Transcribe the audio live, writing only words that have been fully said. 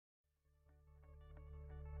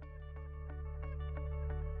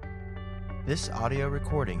This audio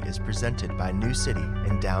recording is presented by New City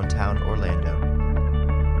in downtown Orlando.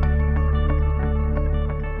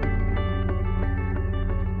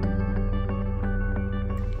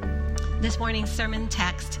 This morning's sermon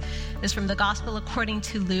text is from the Gospel according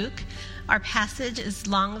to Luke. Our passage is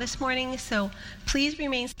long this morning, so please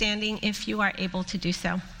remain standing if you are able to do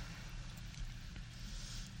so.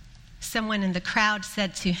 Someone in the crowd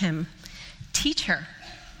said to him, "Teacher,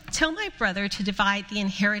 tell my brother to divide the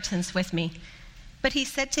inheritance with me." But he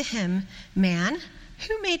said to him, "Man,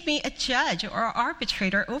 who made me a judge or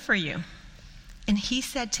arbitrator over you?" And he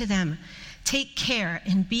said to them, "Take care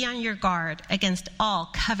and be on your guard against all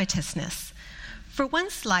covetousness, for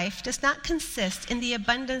one's life does not consist in the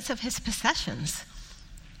abundance of his possessions."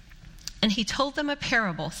 And he told them a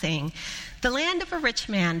parable, saying, "The land of a rich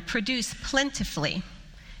man produced plentifully.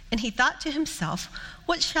 And he thought to himself,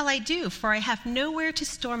 'What shall I do? For I have nowhere to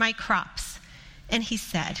store my crops.' And he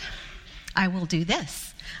said, 'I will do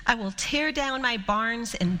this. I will tear down my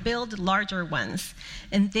barns and build larger ones,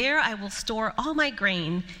 and there I will store all my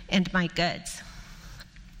grain and my goods.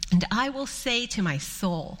 And I will say to my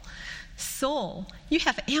soul, Soul, you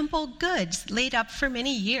have ample goods laid up for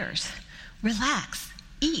many years. Relax,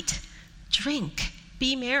 eat, drink,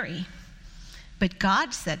 be merry.' But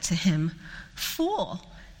God said to him, 'Fool,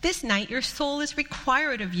 this night your soul is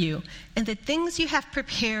required of you, and the things you have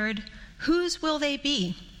prepared, whose will they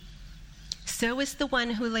be? So is the one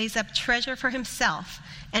who lays up treasure for himself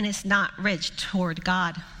and is not rich toward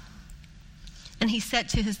God.' And he said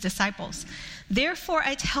to his disciples, 'Therefore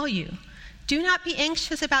I tell you, do not be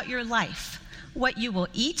anxious about your life, what you will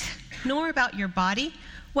eat, nor about your body,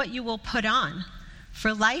 what you will put on.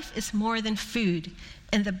 For life is more than food,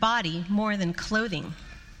 and the body more than clothing.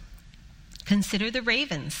 Consider the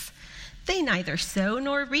ravens. They neither sow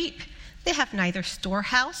nor reap. They have neither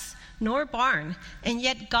storehouse nor barn, and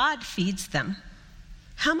yet God feeds them.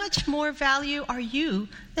 How much more value are you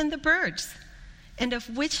than the birds? And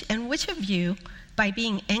which of you, by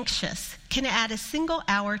being anxious, can add a single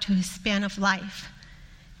hour to his span of life?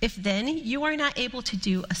 If then you are not able to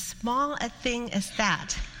do as small a thing as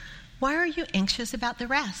that, why are you anxious about the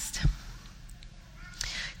rest?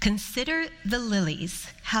 Consider the lilies,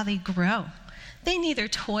 how they grow. They neither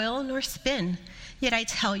toil nor spin. Yet I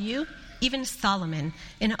tell you, even Solomon,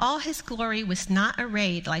 in all his glory, was not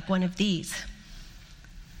arrayed like one of these.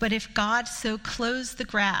 But if God so clothes the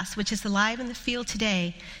grass, which is alive in the field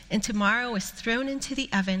today, and tomorrow is thrown into the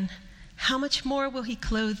oven, how much more will he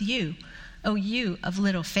clothe you, O you of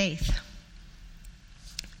little faith?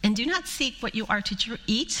 And do not seek what you are to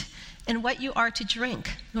eat and what you are to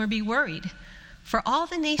drink, nor be worried. For all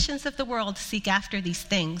the nations of the world seek after these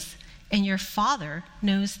things, and your Father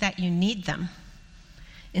knows that you need them.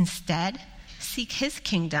 Instead, seek his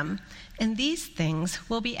kingdom, and these things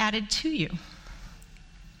will be added to you.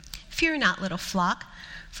 Fear not, little flock,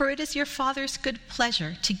 for it is your Father's good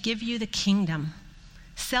pleasure to give you the kingdom.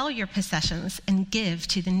 Sell your possessions and give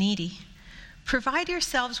to the needy. Provide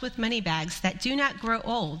yourselves with money bags that do not grow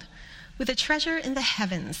old, with a treasure in the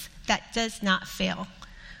heavens that does not fail,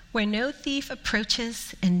 where no thief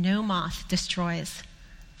approaches and no moth destroys.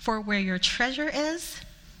 For where your treasure is,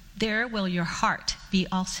 there will your heart be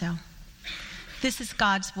also." This is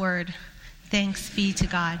God's word. Thanks be to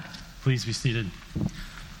God. Please be seated.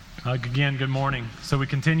 Again, good morning. So we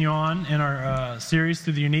continue on in our series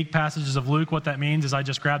through the unique passages of Luke. What that means is I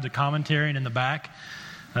just grabbed a commentary and in the back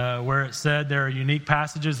where it said there are unique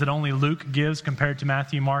passages that only Luke gives compared to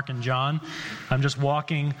Matthew, Mark, and John. I'm just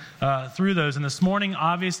walking through those. And this morning,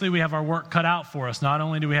 obviously, we have our work cut out for us. Not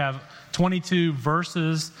only do we have 22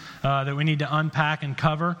 verses that we need to unpack and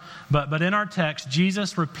cover, but in our text,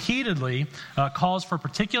 Jesus repeatedly calls for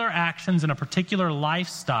particular actions and a particular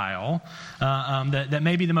lifestyle that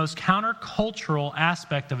may be the most countercultural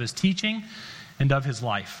aspect of his teaching and of his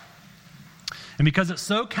life. And because it's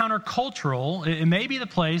so countercultural, it may be the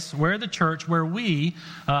place where the church, where we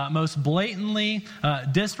most blatantly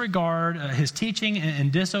disregard his teaching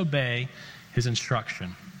and disobey his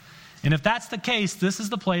instruction. And if that's the case, this is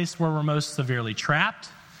the place where we're most severely trapped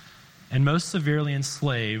and most severely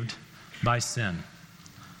enslaved by sin.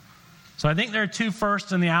 So I think there are two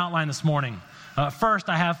firsts in the outline this morning. First,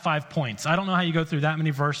 I have 5 points. I don't know how you go through that many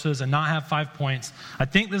verses and not have 5 points. I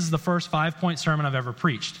think this is the first 5-point sermon I've ever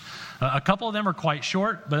preached. A couple of them are quite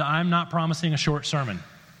short, but I'm not promising a short sermon,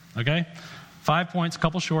 okay? 5 points, a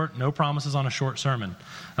couple short, no promises on a short sermon.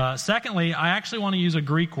 Secondly, I actually want to use a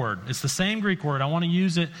Greek word. It's the same Greek word. I want to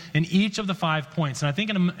use it in each of the 5 points. And I think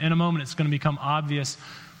in a moment it's going to become obvious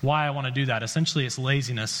why I want to do that. Essentially, it's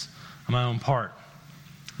laziness on my own part.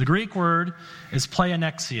 The Greek word is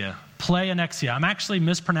pleonexia. Pleonexia. I'm actually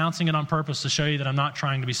mispronouncing it on purpose to show you that I'm not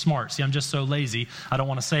trying to be smart. See, I'm just so lazy, I don't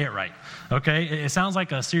want to say it right. Okay? It sounds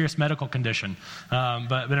like a serious medical condition,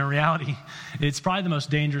 but in reality, it's probably the most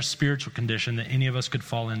dangerous spiritual condition that any of us could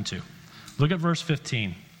fall into. Look at verse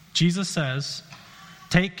 15. Jesus says,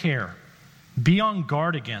 "Take care. Be on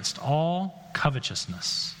guard against all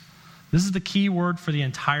covetousness." This is the key word for the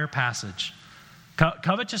entire passage.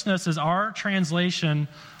 Covetousness is our translation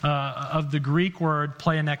of the Greek word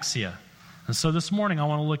pleonexia. And so this morning I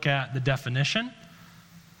want to look at the definition,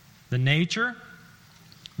 the nature,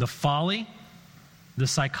 the folly, the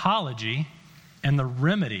psychology, and the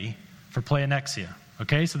remedy for pleonexia.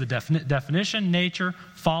 Okay, so the definition, nature,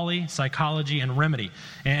 folly, psychology, and remedy.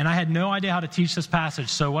 And I had no idea how to teach this passage,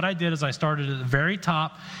 so what I did is I started at the very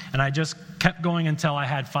top, and I just kept going until I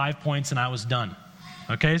had 5 points and I was done.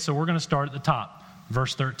 Okay, so we're going to start at the top.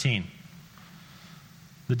 Verse 13.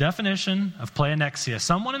 The definition of pleonexia.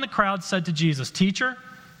 Someone in the crowd said to Jesus, "Teacher,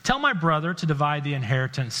 tell my brother to divide the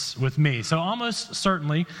inheritance with me." So almost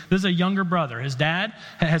certainly, this is a younger brother. His dad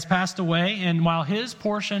has passed away, and while his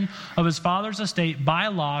portion of his father's estate by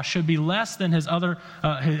law should be less than his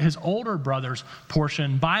older brother's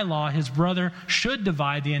portion, by law, his brother should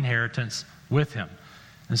divide the inheritance with him.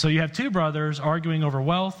 And so you have two brothers arguing over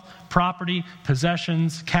wealth, property,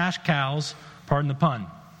 possessions, cash cows, pardon the pun.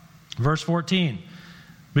 Verse 14.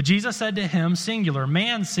 But Jesus said to him, singular,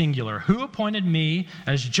 man singular, "Who appointed me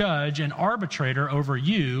as judge and arbitrator over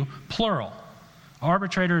you," plural.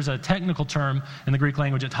 Arbitrator is a technical term in the Greek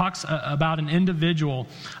language. It talks about an individual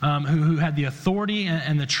who had the authority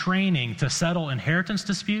and the training to settle inheritance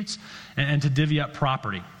disputes and to divvy up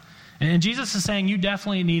property. And Jesus is saying, you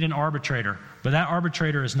definitely need an arbitrator, but that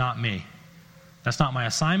arbitrator is not me. That's not my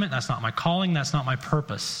assignment. That's not my calling. That's not my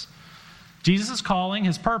purpose. Jesus' calling,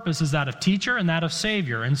 his purpose, is that of teacher and that of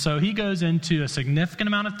savior. And so he goes into a significant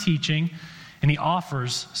amount of teaching, and he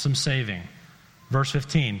offers some saving. Verse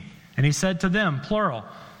 15, and he said to them, plural.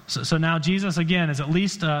 So now Jesus, again, is at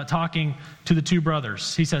least talking to the two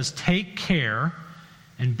brothers. He says, "Take care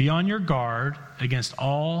and be on your guard against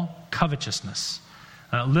all covetousness."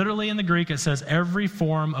 Literally in the Greek, it says every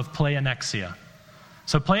form of pleonexia.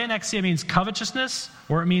 So pleonexia means covetousness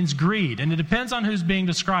or it means greed. And it depends on who's being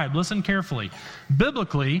described. Listen carefully.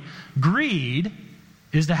 Biblically, greed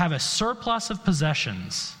is to have a surplus of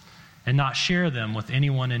possessions and not share them with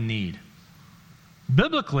anyone in need.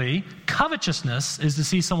 Biblically, covetousness is to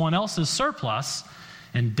see someone else's surplus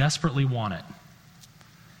and desperately want it.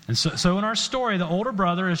 And so in our story, the older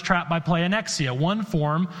brother is trapped by pleonexia. One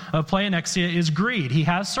form of pleonexia is greed. He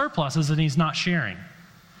has surpluses and he's not sharing.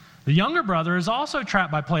 The younger brother is also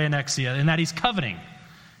trapped by pleonexia in that he's coveting.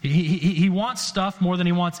 He wants stuff more than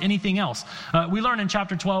he wants anything else. We learn in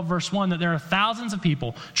chapter 12, verse 1, that there are thousands of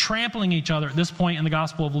people trampling each other at this point in the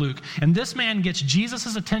Gospel of Luke. And this man gets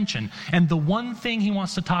Jesus' attention, and the one thing he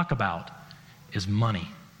wants to talk about is money.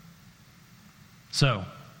 So,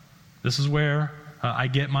 this is where I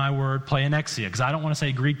get my word pleonexia, because I don't want to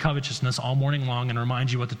say greed, covetousness all morning long and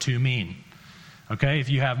remind you what the two mean. Okay, if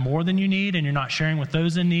you have more than you need and you're not sharing with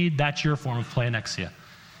those in need, that's your form of pleonexia.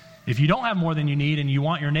 If you don't have more than you need and you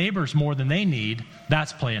want your neighbors more than they need,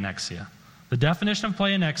 that's pleonexia. The definition of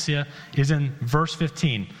pleonexia is in verse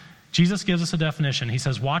 15. Jesus gives us a definition. He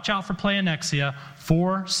says, "Watch out for pleonexia,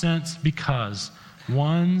 for since because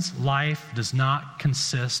one's life does not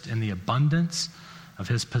consist in the abundance of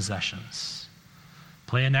his possessions."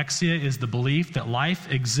 Pleonexia is the belief that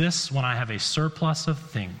life exists when I have a surplus of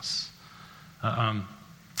things.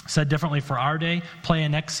 Said differently for our day,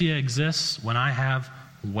 pleonexia exists when I have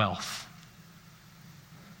wealth.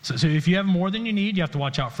 So if you have more than you need, you have to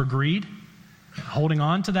watch out for greed, holding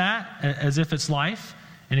on to that as if it's life.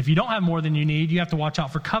 And if you don't have more than you need, you have to watch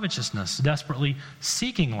out for covetousness, desperately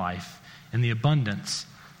seeking life in the abundance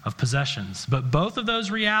of possessions. But both of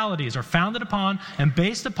those realities are founded upon and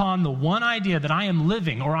based upon the one idea that I am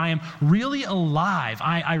living, or I am really alive.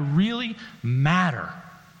 I really matter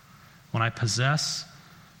when I possess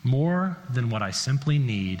more than what I simply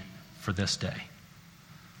need for this day.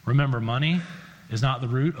 Remember, money is not the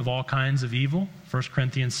root of all kinds of evil, 1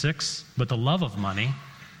 Corinthians 6, but the love of money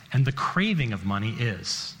and the craving of money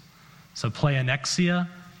is. So pleonexia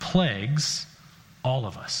plagues all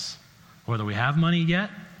of us, whether we have money yet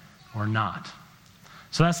or not.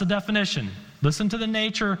 So that's the definition. Listen to the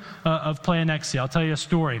nature of pleonexia. I'll tell you a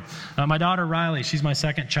story. My daughter Riley, she's my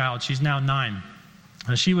second child. She's now 9.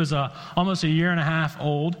 She was almost a year and a half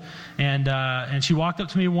old, and she walked up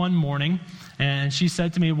to me one morning, and she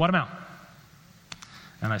said to me, "What amount?"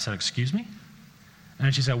 And I said, "Excuse me?"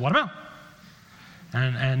 And she said, "What amount?"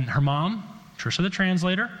 And her mom Trisha the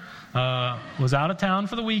translator, was out of town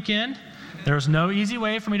for the weekend. There was no easy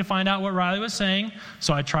way for me to find out what Riley was saying,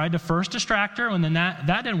 so I tried to first distract her, and then that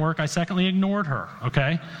didn't work. I secondly ignored her,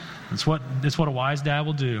 okay? That's what a wise dad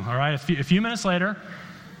will do, all right? A few minutes later,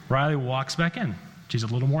 Riley walks back in. She's a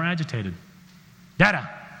little more agitated. Dada,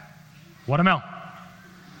 watermelon.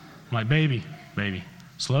 I'm like, baby,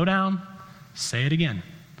 slow down, say it again.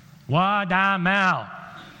 Watermelon.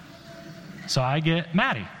 So I get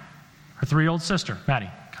Maddie, her 3-year-old sister. Maddie,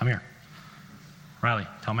 come here. Riley,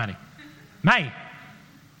 tell Maddie. May,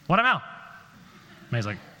 watermelon. May's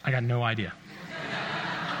like, I got no idea.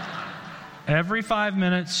 Every 5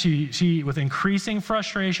 minutes, she, with increasing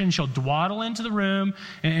frustration, she'll dwaddle into the room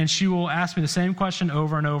and she will ask me the same question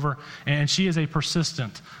over and over. And she is a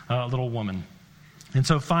persistent little woman. And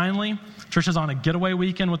so finally, Trisha's on a getaway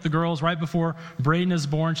weekend with the girls right before Braden is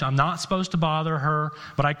born. I'm not supposed to bother her,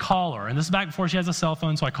 but I call her. And this is back before she has a cell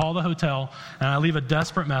phone, so I call the hotel and I leave a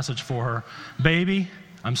desperate message for her. Baby,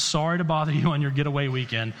 I'm sorry to bother you on your getaway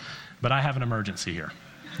weekend, but I have an emergency here.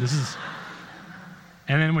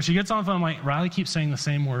 And then when she gets on the phone, I'm like, Riley keeps saying the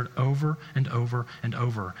same word over and over and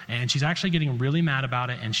over. And she's actually getting really mad about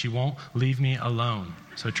it, and she won't leave me alone.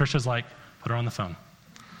 So Trisha's like, put her on the phone.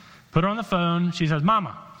 Put her on the phone. She says,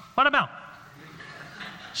 Mama, what about?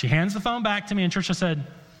 She hands the phone back to me, and Trisha said,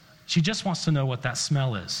 she just wants to know what that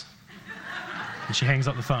smell is. And she hangs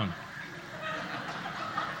up the phone.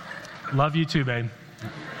 Love you too, babe.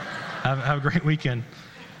 Have a great weekend.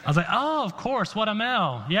 I was like, oh, of course, what a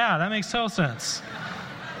Mel. Yeah, that makes total sense.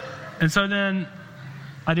 And so then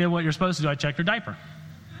I did what you're supposed to do. I checked her diaper.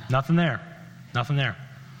 Nothing there. So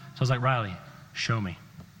I was like, Riley, show me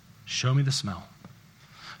the smell.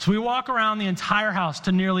 So we walk around the entire house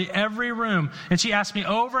to nearly every room, and she asked me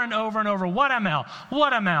over and over and over, what a Mel.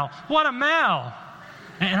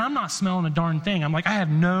 And I'm not smelling a darn thing. I'm like, I have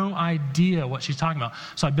no idea what she's talking about.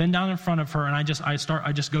 So I bend down in front of her, and I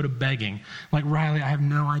just go to begging. I'm like, Riley, I have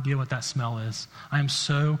no idea what that smell is. I am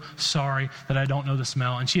so sorry that I don't know the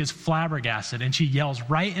smell. And she is flabbergasted, and she yells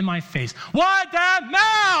right in my face, what the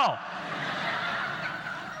smell?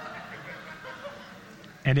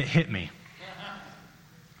 And it hit me.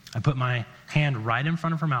 I put my hand right in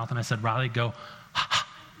front of her mouth, and I said, Riley, go, ha, ha.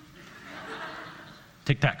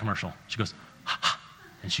 Tic Tac commercial. She goes, ha, ha.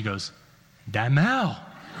 And she goes, Damel.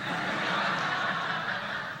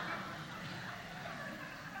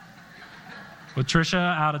 With Trisha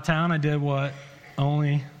out of town, I did what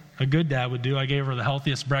only a good dad would do. I gave her the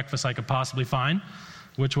healthiest breakfast I could possibly find,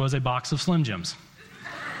 which was a box of Slim Jims.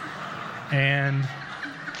 And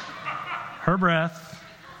her breath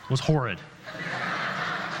was horrid.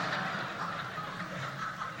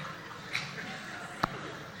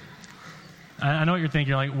 I know what you're thinking.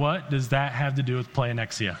 You're like, what does that have to do with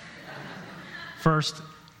pleonexia? First,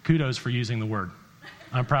 kudos for using the word.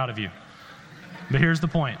 I'm proud of you. But here's the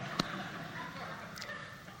point.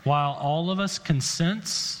 While all of us can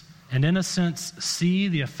sense and in a sense see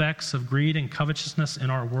the effects of greed and covetousness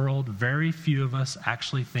in our world, very few of us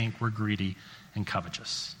actually think we're greedy and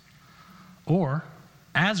covetous. Or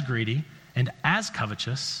as greedy and as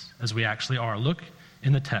covetous as we actually are. Look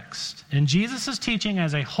in the text. In Jesus' teaching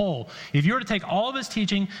as a whole, if you were to take all of his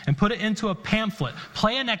teaching and put it into a pamphlet,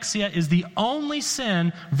 pleonexia is the only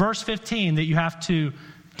sin, verse 15, that you have to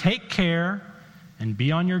take care and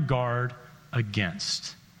be on your guard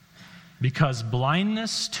against. Because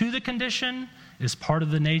blindness to the condition is part of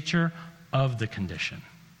the nature of the condition.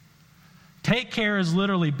 Take care is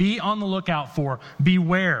literally be on the lookout for,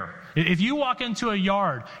 beware. If you walk into a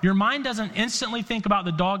yard, your mind doesn't instantly think about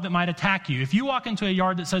the dog that might attack you. If you walk into a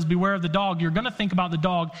yard that says beware of the dog, you're going to think about the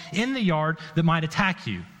dog in the yard that might attack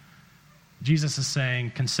you. Jesus is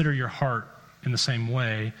saying, consider your heart in the same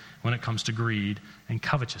way when it comes to greed and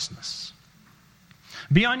covetousness.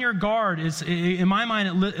 Be on your guard. In my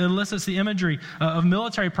mind, it elicits the imagery of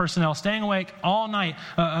military personnel staying awake all night,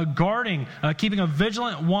 guarding, keeping a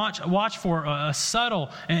vigilant watch for subtle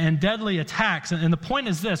and deadly attacks. And the point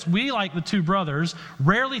is this: we, like the two brothers,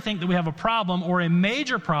 rarely think that we have a problem or a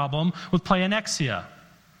major problem with pleonexia.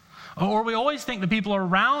 Or we always think the people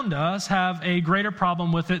around us have a greater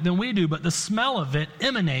problem with it than we do, but the smell of it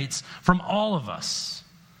emanates from all of us.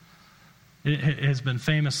 It has been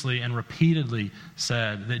famously and repeatedly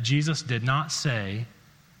said that Jesus did not say,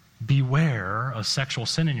 beware of sexual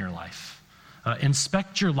sin in your life.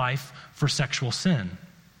 Inspect your life for sexual sin.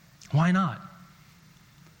 Why not?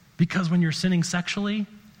 Because when you're sinning sexually,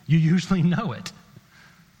 you usually know it.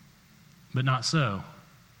 But not so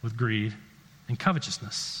with greed and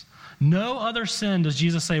covetousness. No other sin does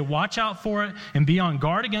Jesus say, watch out for it and be on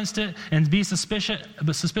guard against it and be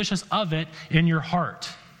suspicious of it in your heart.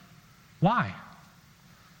 Why?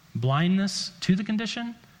 Blindness to the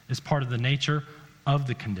condition is part of the nature of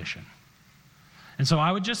the condition. And so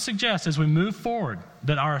I would just suggest as we move forward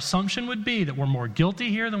that our assumption would be that we're more guilty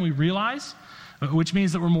here than we realize, which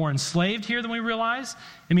means that we're more enslaved here than we realize.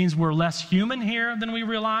 It means we're less human here than we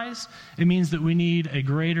realize. It means that we need a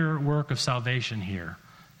greater work of salvation here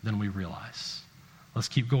than we realize. Let's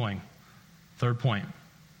keep going. Third point,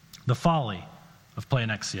 the folly of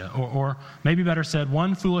pleonexia, or maybe better said,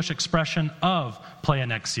 one foolish expression of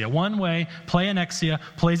pleonexia. One way pleonexia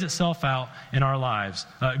plays itself out in our lives.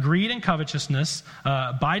 Greed and covetousness,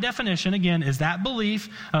 by definition, again, is that belief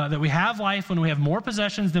that we have life when we have more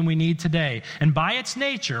possessions than we need today. And by its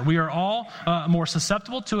nature, we are all more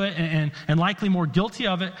susceptible to it and likely more guilty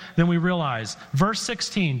of it than we realize. Verse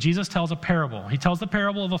 16, Jesus tells a parable. He tells the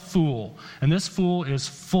parable of a fool, and this fool is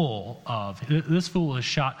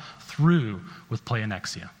shot through with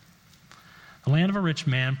pleonexia. The land of a rich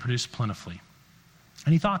man produced plentifully.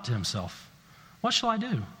 And he thought to himself, what shall I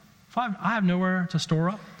do? If I have nowhere to store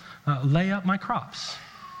up, lay up my crops.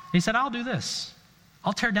 He said, I'll do this.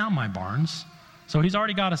 I'll tear down my barns. So he's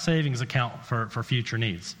already got a savings account for future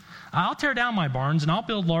needs. I'll tear down my barns and I'll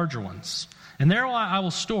build larger ones. And there I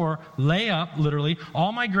will store, lay up, literally,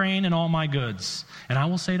 all my grain and all my goods. And I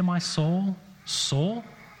will say to my soul, soul,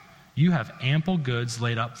 you have ample goods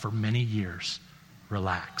laid up for many years.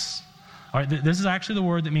 Relax. All right, this is actually the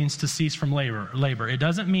word that means to cease from labor. It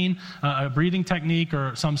doesn't mean a breathing technique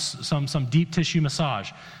or some deep tissue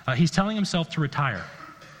massage. He's telling himself to retire.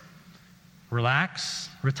 Relax,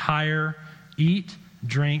 retire, eat,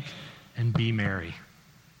 drink, and be merry.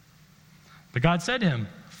 But God said to him,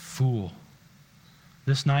 fool,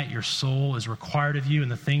 this night your soul is required of you, and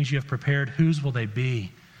the things you have prepared, whose will they be?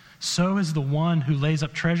 So is the one who lays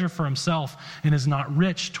up treasure for himself and is not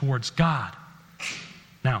rich towards God.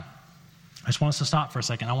 Now, I just want us to stop for a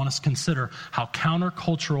second. I want us to consider how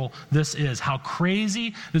countercultural this is, how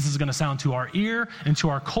crazy this is going to sound to our ear and to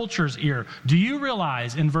our culture's ear. Do you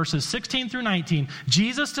realize in verses 16 through 19,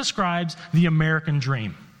 Jesus describes the American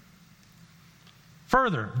dream?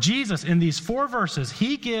 Further, Jesus, in these 4 verses,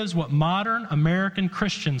 he gives what modern American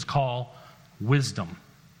Christians call wisdom.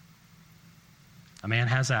 A man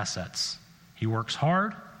has assets. He works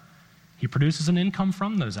hard. He produces an income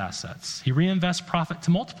from those assets. He reinvests profit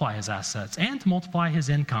to multiply his assets and to multiply his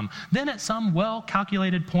income. Then at some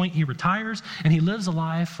well-calculated point, he retires and he lives a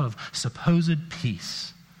life of supposed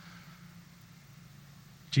peace.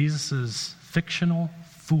 Jesus' fictional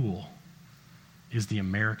fool is the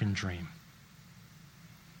American dream.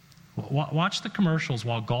 Watch the commercials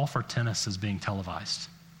while golf or tennis is being televised.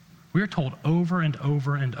 We are told over and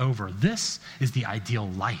over and over, this is the ideal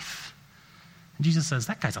life. And Jesus says,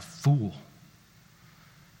 that guy's a fool.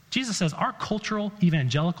 Jesus says, our cultural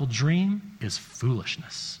evangelical dream is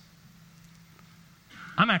foolishness.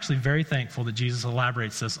 I'm actually very thankful that Jesus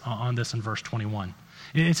elaborates on this in verse 21.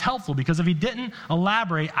 It's helpful because if he didn't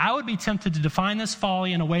elaborate, I would be tempted to define this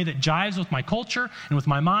folly in a way that jives with my culture and with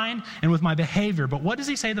my mind and with my behavior. But what does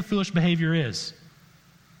he say the foolish behavior is?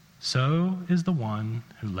 So is the one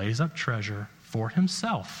who lays up treasure for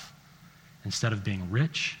himself instead of being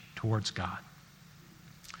rich towards God.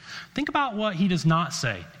 Think about what he does not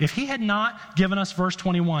say. If he had not given us verse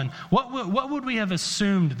 21, what would we have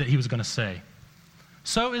assumed that he was going to say?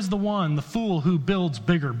 So is the one, the fool, who builds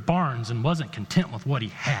bigger barns and wasn't content with what he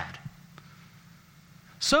had.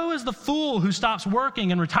 So is the fool who stops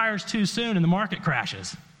working and retires too soon and the market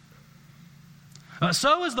crashes.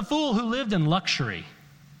 So is the fool who lived in luxury.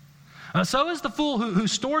 So is the fool who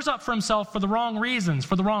stores up for himself for the wrong reasons,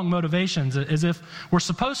 for the wrong motivations, as if we're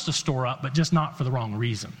supposed to store up, but just not for the wrong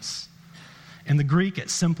reasons. In the Greek, it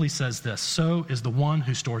simply says this: so is the one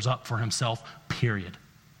who stores up for himself, period.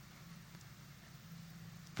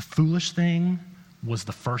 The foolish thing was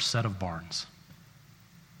the first set of barns.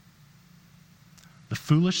 The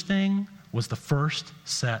foolish thing was the first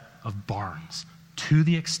set of barns, to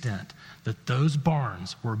the extent that those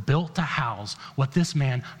barns were built to house what this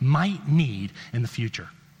man might need in the future.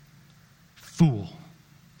 Fool.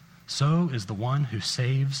 So is the one who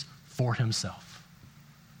saves for himself.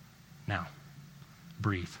 Now,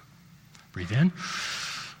 breathe. Breathe in.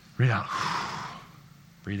 Breathe out.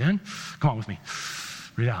 Breathe in. Come on with me.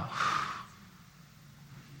 Breathe out.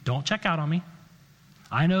 Don't check out on me.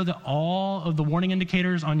 I know that all of the warning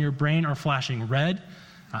indicators on your brain are flashing red.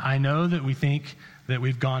 I know that we think that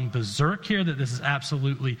we've gone berserk here, that this is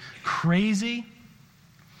absolutely crazy.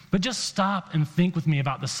 But just stop and think with me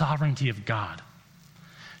about the sovereignty of God.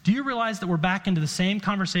 Do you realize that we're back into the same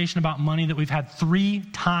conversation about money that we've had 3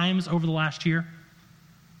 times over the last year?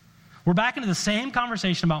 We're back into the same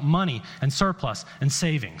conversation about money and surplus and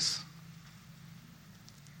savings.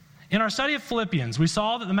 In our study of Philippians, we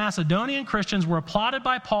saw that the Macedonian Christians were applauded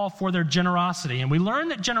by Paul for their generosity, and we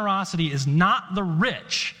learned that generosity is not the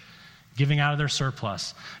rich giving out of their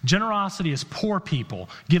surplus. Generosity is poor people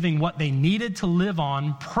giving what they needed to live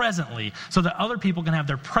on presently so that other people can have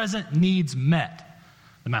their present needs met.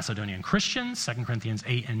 The Macedonian Christians, 2 Corinthians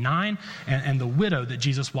 8 and 9, and the widow that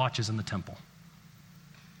Jesus watches in the temple.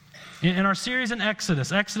 In our series in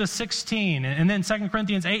Exodus 16, and then 2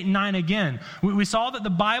 Corinthians 8 and 9 again, we saw that the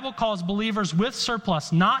Bible calls believers with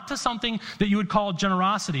surplus not to something that you would call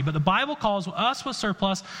generosity, but the Bible calls us with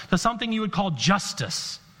surplus to something you would call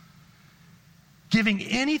justice. Giving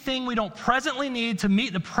anything we don't presently need to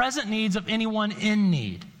meet the present needs of anyone in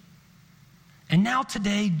need. And now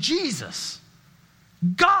today, Jesus,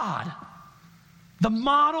 God, the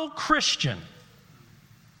model Christian,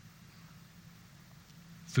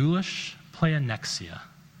 foolish pleonexia,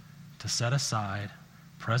 to set aside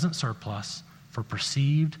present surplus for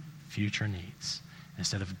perceived future needs,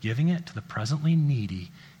 instead of giving it to the presently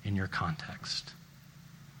needy in your context.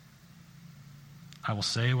 I will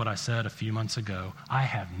say what I said a few months ago. I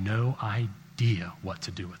have no idea what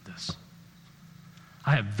to do with this.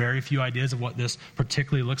 I have very few ideas of what this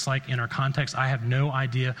particularly looks like in our context. I have no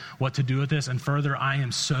idea what to do with this, and further, I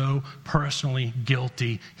am so personally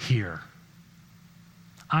guilty here.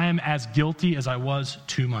 I am as guilty as I was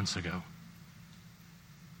 2 months ago.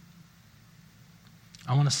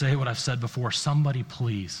 I want to say what I've said before. Somebody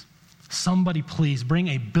please bring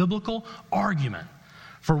a biblical argument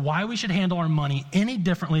for why we should handle our money any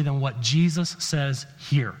differently than what Jesus says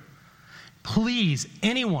here. Please,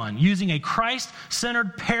 anyone using a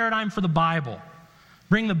Christ-centered paradigm for the Bible,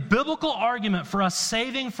 bring the biblical argument for us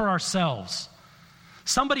saving for ourselves.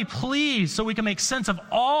 Somebody please, so we can make sense of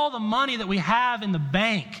all the money that we have in the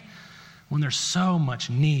bank when there's so much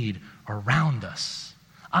need around us.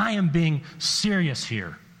 I am being serious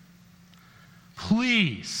here.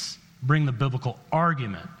 Please bring the biblical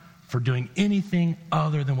argument for doing anything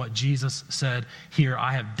other than what Jesus said here.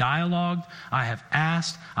 I have dialogued, I have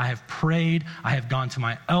asked, I have prayed, I have gone to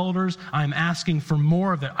my elders. I am asking for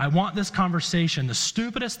more of it. I want this conversation. The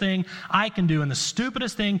stupidest thing I can do and the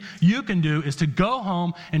stupidest thing you can do is to go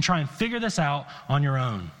home and try and figure this out on your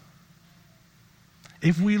own.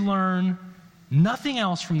 If we learn nothing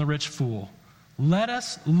else from the rich fool, let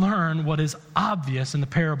us learn what is obvious in the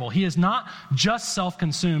parable. He is not just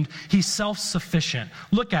self-consumed, he's self-sufficient.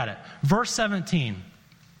 Look at it. Verse 17.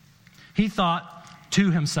 He thought to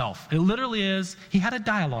himself. It literally is, he had a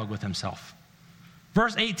dialogue with himself.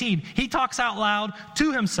 Verse 18. He talks out loud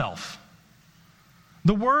to himself.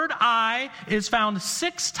 The word I is found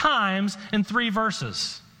 6 times in 3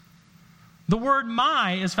 verses. The word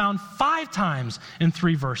my is found 5 times in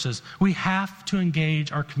 3 verses. We have to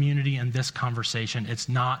engage our community in this conversation. It's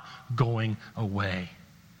not going away.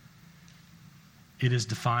 It is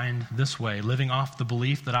defined this way: living off the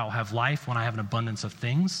belief that I will have life when I have an abundance of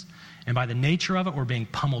things. And by the nature of it, we're being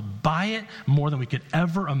pummeled by it more than we could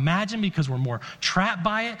ever imagine, because we're more trapped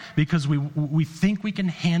by it, because we think we can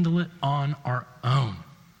handle it on our own.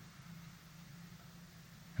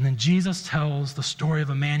 And then Jesus tells the story of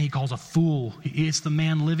a man he calls a fool. It's the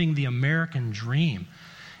man living the American dream.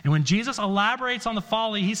 And when Jesus elaborates on the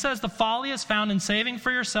folly, he says the folly is found in saving for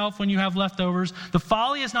yourself when you have leftovers. The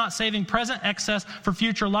folly is not saving present excess for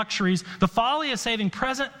future luxuries. The folly is saving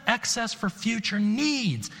present excess for future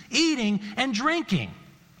needs, eating and drinking.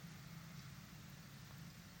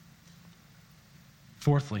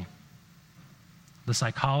 Fourthly, the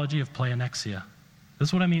psychology of pleonexia. This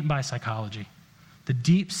is what I mean by psychology. The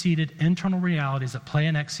deep-seated internal realities that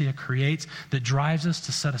pleonexia creates that drives us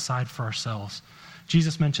to set aside for ourselves.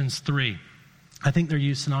 Jesus mentions 3. I think they're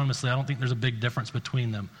used synonymously. I don't think there's a big difference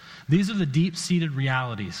between them. These are the deep-seated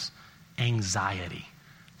realities. Anxiety,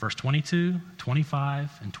 verse 22,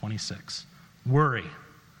 25, and 26. Worry,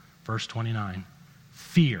 verse 29.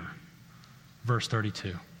 Fear, verse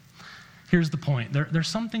 32. Here's the point. There's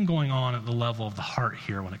something going on at the level of the heart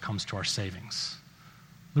here when it comes to our savings.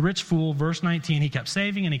 The rich fool, verse 19, he kept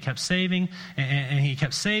saving and he kept saving and he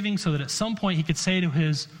kept saving so that at some point he could say to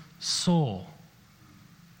his soul,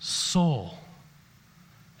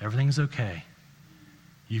 everything's okay.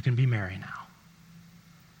 You can be merry now.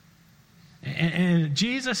 And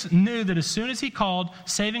Jesus knew that as soon as he called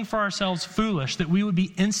saving for ourselves foolish, that we would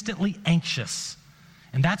be instantly anxious.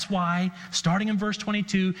 And that's why, starting in verse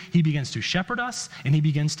 22, he begins to shepherd us and he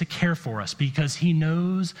begins to care for us, because he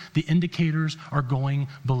knows the indicators are going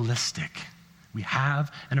ballistic. We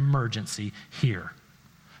have an emergency here.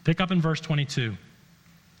 Pick up in verse 22.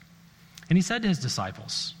 And he said to his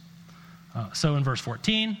disciples, So in verse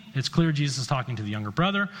 14, it's clear Jesus is talking to the younger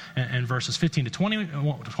brother. And verses 15 to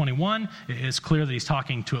 21, it's clear that he's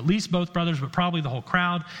talking to at least both brothers, but probably the whole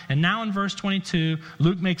crowd. And now in verse 22,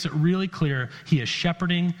 Luke makes it really clear he is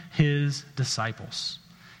shepherding his disciples.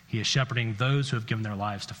 He is shepherding those who have given their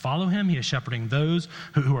lives to follow him. He is shepherding those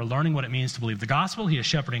who are learning what it means to believe the gospel. He is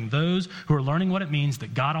shepherding those who are learning what it means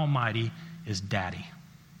that God Almighty is daddy.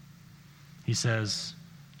 He says,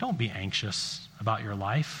 don't be anxious about your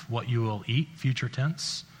life, what you will eat, future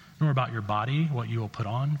tense, nor about your body, what you will put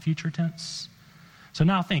on, future tense. So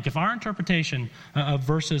now think, if our interpretation of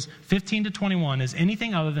verses 15 to 21 is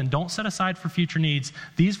anything other than don't set aside for future needs,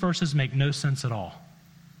 these verses make no sense at all.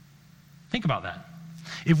 Think about that.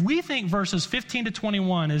 If we think verses 15 to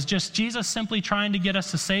 21 is just Jesus simply trying to get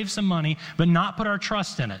us to save some money but not put our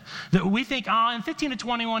trust in it, that we think, in 15 to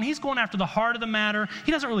 21, he's going after the heart of the matter.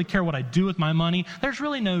 He doesn't really care what I do with my money. There's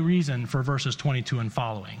really no reason for verses 22 and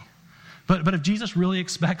following. But if Jesus really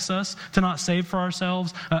expects us to not save for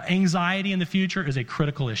ourselves, anxiety in the future is a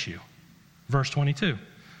critical issue. Verse 22.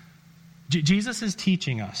 Jesus is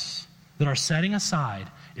teaching us that our setting aside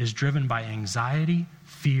is driven by anxiety,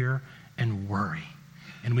 fear, and worry.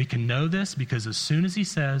 And we can know this because as soon as he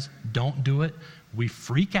says, don't do it, we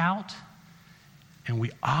freak out and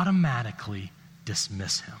we automatically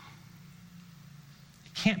dismiss him.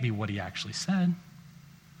 It can't be what he actually said.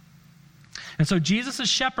 And so Jesus is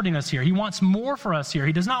shepherding us here. He wants more for us here.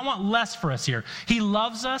 He does not want less for us here. He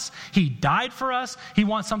loves us. He died for us. He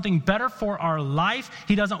wants something better for our life.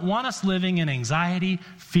 He doesn't want us living in anxiety,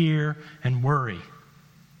 fear, and worry.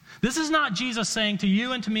 This is not Jesus saying to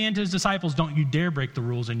you and to me and to his disciples, don't you dare break the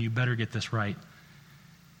rules and you better get this right.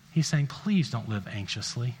 He's saying, please don't live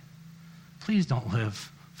anxiously. Please don't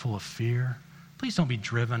live full of fear. Please don't be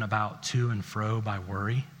driven about to and fro by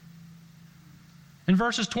worry. In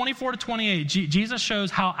verses 24 to 28, Jesus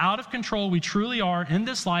shows how out of control we truly are in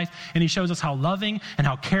this life, and he shows us how loving and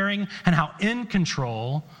how caring and how in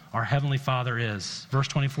control our Heavenly Father is. Verse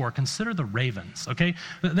 24, consider the ravens, okay?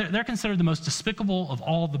 They're considered the most despicable of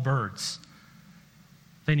all the birds.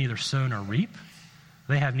 They neither sow nor reap.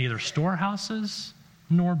 They have neither storehouses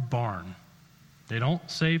nor barn. They don't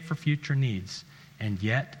save for future needs, and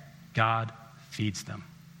yet God feeds them.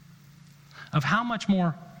 Of how much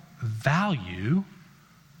more value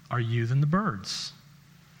are you than the birds?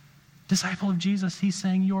 Disciple of Jesus, he's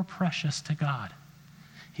saying you're precious to God.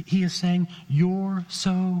 He is saying you're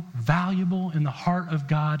so valuable in the heart of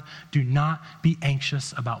God. Do not be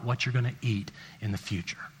anxious about what you're going to eat in the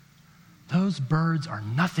future. Those birds are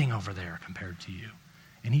nothing over there compared to you.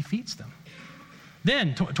 And he feeds them.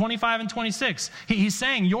 Then, 25 and 26, he's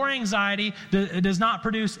saying your anxiety does not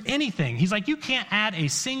produce anything. He's like, you can't add a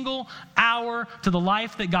single hour to the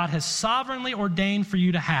life that God has sovereignly ordained for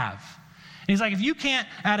you to have. And he's like, if you can't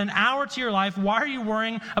add an hour to your life, why are you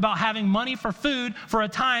worrying about having money for food for a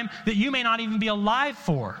time that you may not even be alive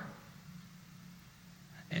for?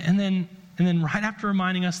 And then right after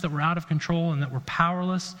reminding us that we're out of control and that we're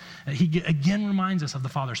powerless, he again reminds us of the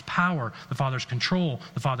Father's power, the Father's control,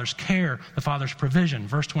 the Father's care, the Father's provision.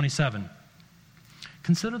 Verse 27,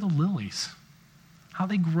 consider the lilies, how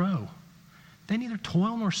they grow. They neither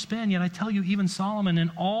toil nor spin, yet I tell you, even Solomon in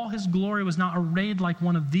all his glory was not arrayed like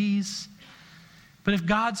one of these. But if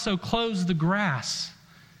God so clothes the grass,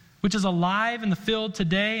 which is alive in the field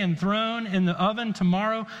today and thrown in the oven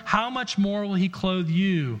tomorrow, how much more will he clothe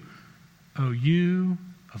you, O you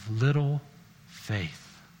of little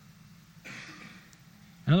faith?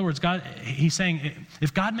 In other words, he's saying,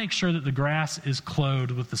 if God makes sure that the grass is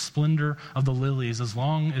clothed with the splendor of the lilies as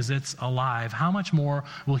long as it's alive, how much more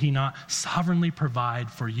will he not sovereignly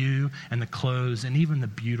provide for you and the clothes and even the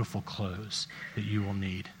beautiful clothes that you will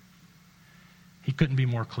need? He couldn't be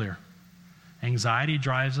more clear. Anxiety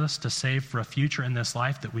drives us to save for a future in this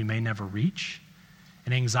life that we may never reach.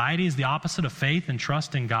 And anxiety is the opposite of faith and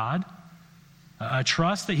trust in God. A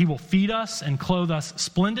trust that he will feed us and clothe us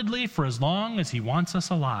splendidly for as long as he wants us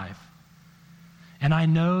alive. And I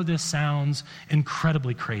know this sounds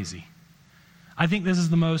incredibly crazy. I think this is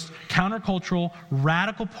the most countercultural,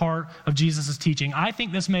 radical part of Jesus' teaching. I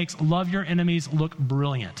think this makes love your enemies look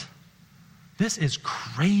brilliant. This is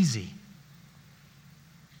crazy.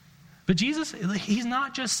 But Jesus, he's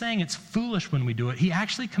not just saying it's foolish when we do it. He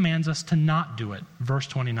actually commands us to not do it. Verse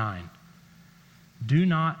 29. Do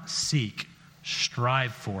not seek,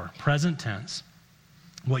 strive for, present tense,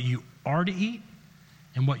 what you are to eat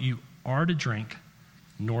and what you are to drink,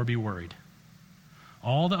 nor be worried.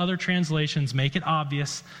 All the other translations make it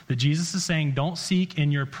obvious that Jesus is saying don't seek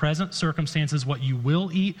in your present circumstances what you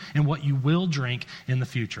will eat and what you will drink in the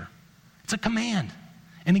future. It's a command.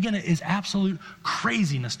 And again, it is absolute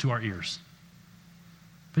craziness to our ears.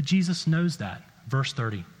 But Jesus knows that. Verse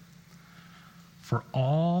 30. For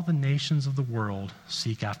all the nations of the world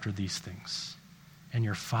seek after these things, and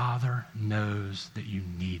your Father knows that you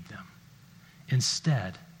need them.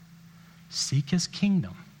 Instead, seek his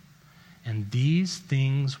kingdom, and these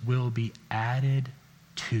things will be added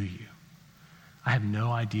to you. I have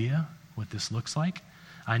no idea what this looks like.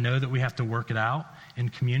 I know that we have to work it out in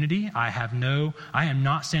community. I am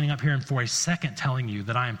not standing up here and for a second telling you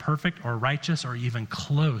that I am perfect or righteous or even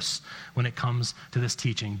close when it comes to this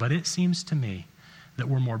teaching. But it seems to me that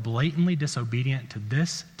we're more blatantly disobedient to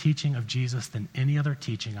this teaching of Jesus than any other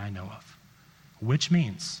teaching I know of. Which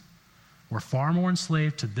means we're far more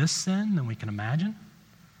enslaved to this sin than we can imagine.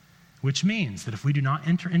 Which means that if we do not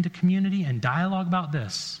enter into community and dialogue about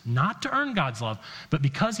this, not to earn God's love, but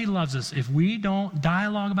because he loves us, if we don't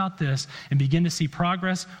dialogue about this and begin to see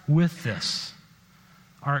progress with this,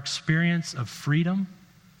 our experience of freedom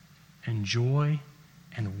and joy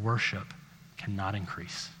and worship cannot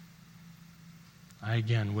increase. I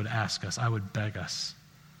again would ask us, I would beg us,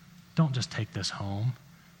 don't just take this home,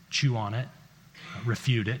 chew on it,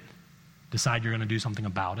 refute it, decide you're going to do something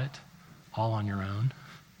about it, all on your own.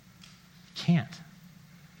 Can't.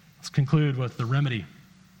 Let's conclude with the remedy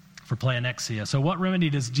for pleonexia. So what remedy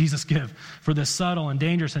does Jesus give for this subtle and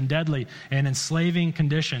dangerous and deadly and enslaving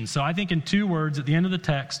condition? So I think in 2 words at the end of the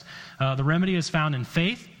text, the remedy is found in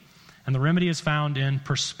faith and the remedy is found in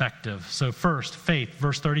perspective. So first, faith,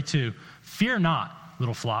 verse 32, fear not,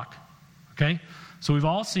 little flock. Okay? So we've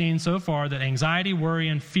all seen so far that anxiety, worry,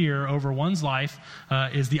 and fear over one's life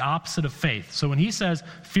is the opposite of faith. So when he says,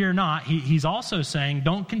 fear not, he's also saying,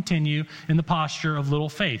 don't continue in the posture of little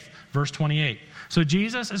faith. Verse 28. So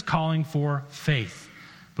Jesus is calling for faith.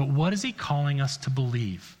 But what is he calling us to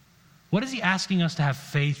believe? What is he asking us to have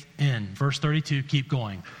faith in? Verse 32, keep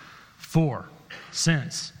going. For,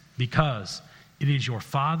 since, because it is your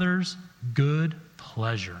Father's good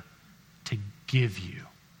pleasure to give you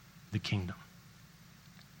the kingdom.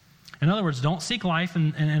 In other words, don't seek life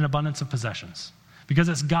in an abundance of possessions, because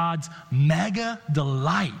it's God's mega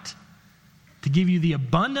delight to give you the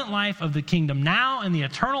abundant life of the kingdom now and the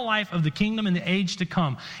eternal life of the kingdom in the age to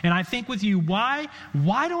come. And I think with you, why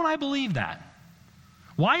don't I believe that?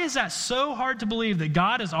 Why is that so hard to believe that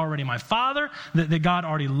God is already my Father, that God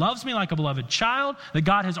already loves me like a beloved child, that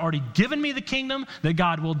God has already given me the kingdom, that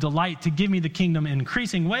God will delight to give me the kingdom in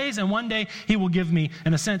increasing ways, and one day he will give me,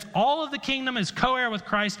 in a sense, all of the kingdom as co-heir with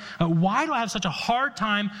Christ? Why do I have such a hard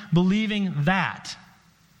time believing that?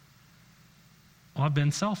 Well, I've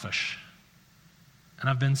been selfish, and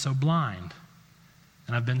I've been so blind,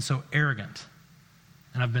 and I've been so arrogant,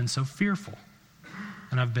 and I've been so fearful,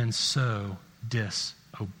 and I've been so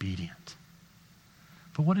disobedient.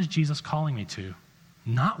 But what is Jesus calling me to?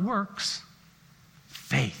 Not works,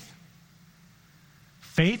 faith.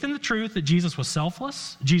 Faith in the truth that Jesus was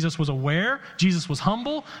selfless, Jesus was aware, Jesus was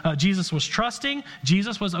humble, Jesus was trusting,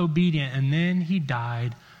 Jesus was obedient, and then he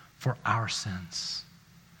died for our sins.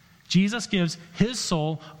 Jesus gives his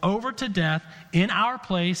soul over to death in our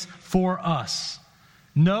place for us.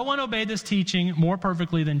 No one obeyed this teaching more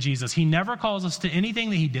perfectly than Jesus. He never calls us to anything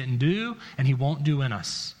that he didn't do, and he won't do in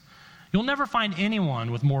us. You'll never find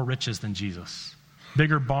anyone with more riches than Jesus,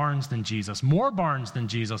 bigger barns than Jesus, more barns than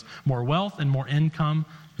Jesus, more wealth and more income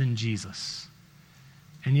than Jesus.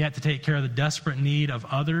 And yet, to take care of the desperate need of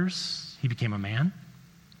others, he became a man,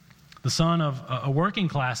 the son of a working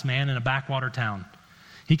class man in a backwater town.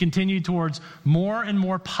 He continued towards more and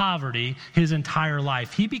more poverty his entire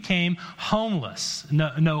life. He became homeless.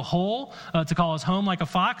 No hole to call his home like a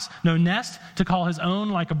fox. No nest to call his own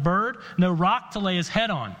like a bird. No rock to lay his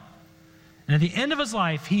head on. And at the end of his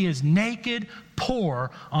life, he is naked,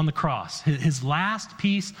 poor on the cross. His last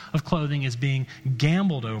piece of clothing is being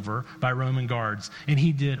gambled over by Roman guards. And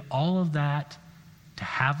he did all of that to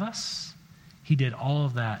have us. He did all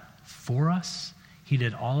of that for us. He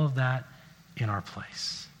did all of that in our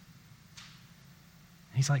place.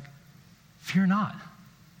 And he's like, fear not.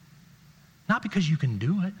 Not because you can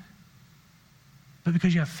do it, but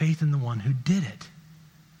because you have faith in the one who did it.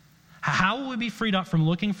 How will we be freed up from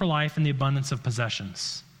looking for life in the abundance of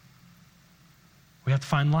possessions? We have to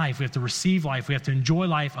find life. We have to receive life. We have to enjoy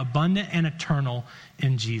life abundant and eternal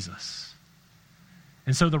in Jesus.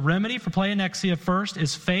 And so the remedy for pleonexia first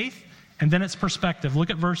is faith, and then it's perspective. Look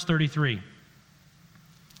at verse 33.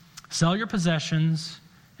 Sell your possessions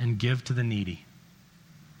and give to the needy.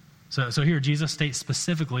 So here Jesus states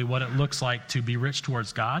specifically what it looks like to be rich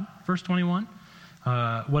towards God, verse 21.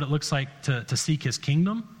 What it looks like to seek his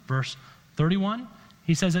kingdom, verse 31.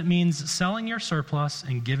 He says it means selling your surplus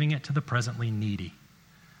and giving it to the presently needy.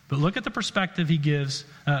 But look at the perspective he gives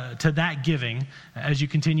to that giving as you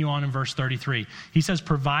continue on in verse 33. He says,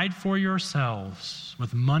 provide for yourselves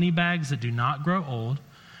with money bags that do not grow old,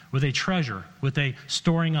 with a treasure, with a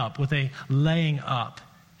storing up, with a laying up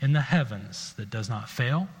in the heavens that does not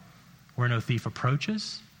fail, where no thief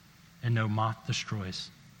approaches and no moth destroys.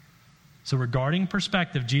 So regarding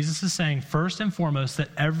perspective, Jesus is saying first and foremost that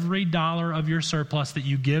every dollar of your surplus that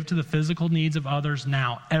you give to the physical needs of others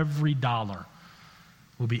now, every dollar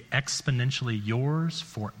will be exponentially yours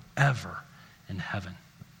forever in heaven.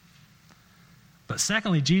 But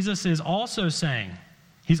secondly, Jesus is also saying,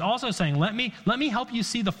 let me help you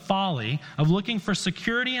see the folly of looking for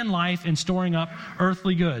security in life and storing up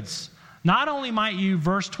earthly goods. Not only might you,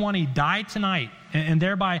 verse 20, die tonight and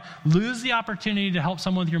thereby lose the opportunity to help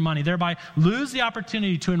someone with your money, thereby lose the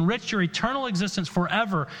opportunity to enrich your eternal existence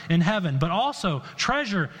forever in heaven, but also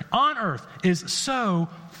treasure on earth is so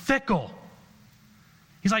fickle.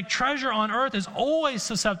 He's like, treasure on earth is always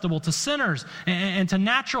susceptible to sinners and to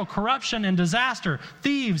natural corruption and disaster,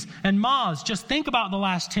 thieves and moths. Just think about the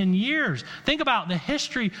last 10 years. Think about the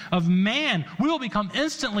history of man. We will become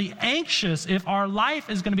instantly anxious if our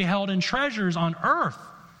life is going to be held in treasures on earth.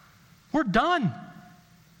 We're done.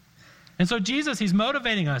 And so Jesus, he's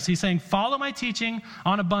motivating us. He's saying, follow my teaching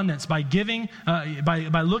on abundance by giving,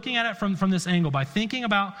 by looking at it from this angle, by thinking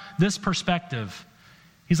about this perspective.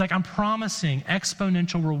 He's like, I'm promising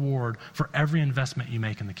exponential reward for every investment you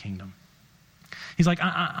make in the kingdom. He's like,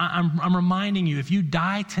 I'm reminding you, if you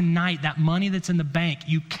die tonight, that money that's in the bank,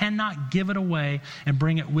 you cannot give it away and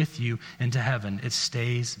bring it with you into heaven. It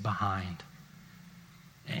stays behind.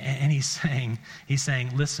 And he's saying,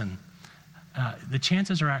 listen, the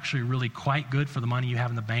chances are actually really quite good for the money you have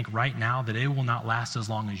in the bank right now that it will not last as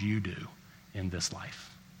long as you do in this life.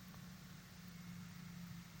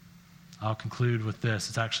 I'll conclude with this.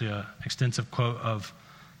 It's actually an extensive quote of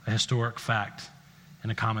a historic fact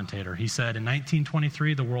in a commentator. He said, in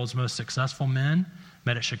 1923, the world's most successful men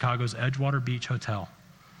met at Chicago's Edgewater Beach Hotel.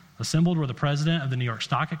 Assembled were the president of the New York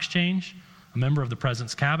Stock Exchange, a member of the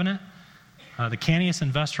president's cabinet, the canniest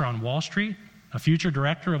investor on Wall Street, a future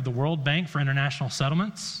director of the World Bank for International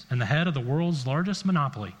Settlements, and the head of the world's largest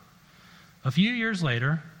monopoly. A few years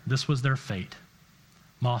later, this was their fate.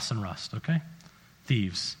 Moss and rust, okay?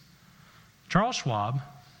 Thieves. Charles Schwab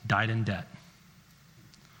died in debt.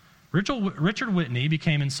 Richard Whitney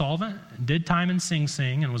became insolvent, did time in Sing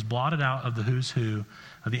Sing, and was blotted out of the who's who,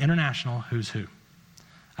 of the international who's who.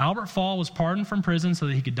 Albert Fall was pardoned from prison so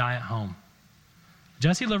that he could die at home.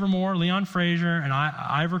 Jesse Livermore, Leon Fraser, and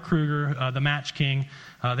Ivor Kruger, the Match King,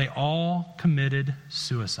 they all committed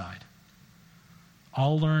suicide.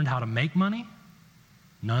 All learned how to make money.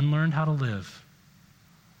 None learned how to live.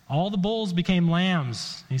 All the bulls became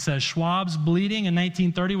lambs. He says Schwab's bleeding in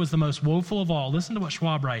 1930 was the most woeful of all. Listen to what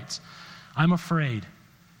Schwab writes. I'm afraid.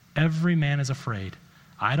 Every man is afraid.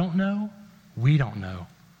 I don't know. We don't know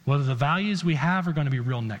whether the values we have are going to be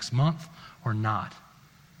real next month or not.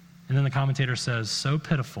 And then the commentator says, so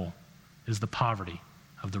pitiful is the poverty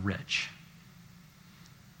of the rich.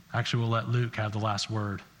 Actually, we'll let Luke have the last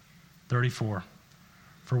word. 34.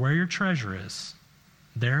 For where your treasure is,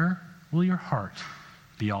 there will your heart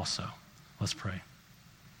be also. Let's pray.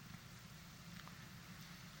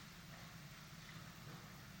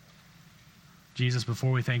 Jesus,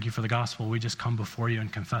 before we thank you for the gospel, we just come before you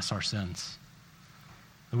and confess our sins.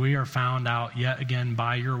 That we are found out yet again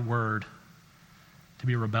by your word to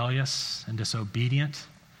be rebellious and disobedient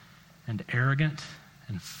and arrogant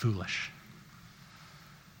and foolish.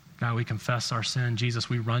 God, we confess our sin. Jesus,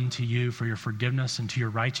 we run to you for your forgiveness and to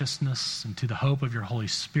your righteousness and to the hope of your Holy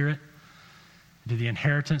Spirit, to the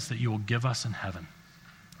inheritance that you will give us in heaven.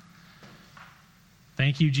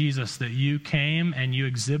 Thank you, Jesus, that you came and you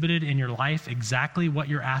exhibited in your life exactly what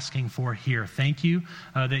you're asking for here. Thank you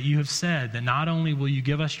that you have said that not only will you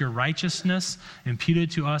give us your righteousness imputed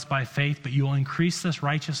to us by faith, but you will increase this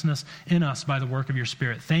righteousness in us by the work of your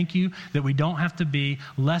Spirit. Thank you that we don't have to be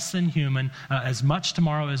less than human as much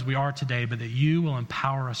tomorrow as we are today, but that you will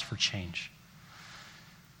empower us for change.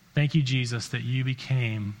 Thank you, Jesus, that you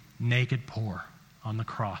became naked poor on the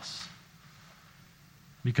cross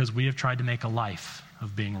because we have tried to make a life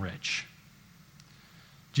of being rich.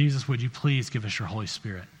 Jesus, would you please give us your Holy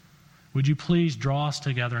Spirit? Would you please draw us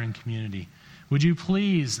together in community? Would you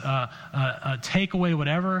please take away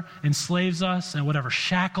whatever enslaves us and whatever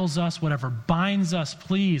shackles us, whatever binds us?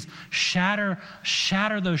 Please shatter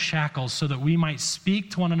those shackles so that we might speak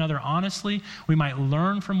to one another honestly. We might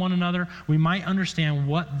learn from one another. We might understand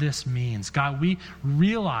what this means. God, we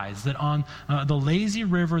realize that on the lazy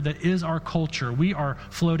river that is our culture, we are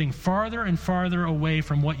floating farther and farther away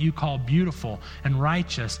from what you call beautiful and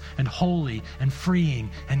righteous and holy and freeing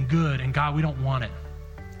and good. And God, we don't want it.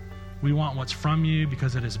 We want what's from you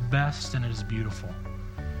because it is best and it is beautiful.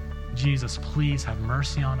 Jesus, please have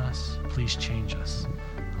mercy on us. Please change us.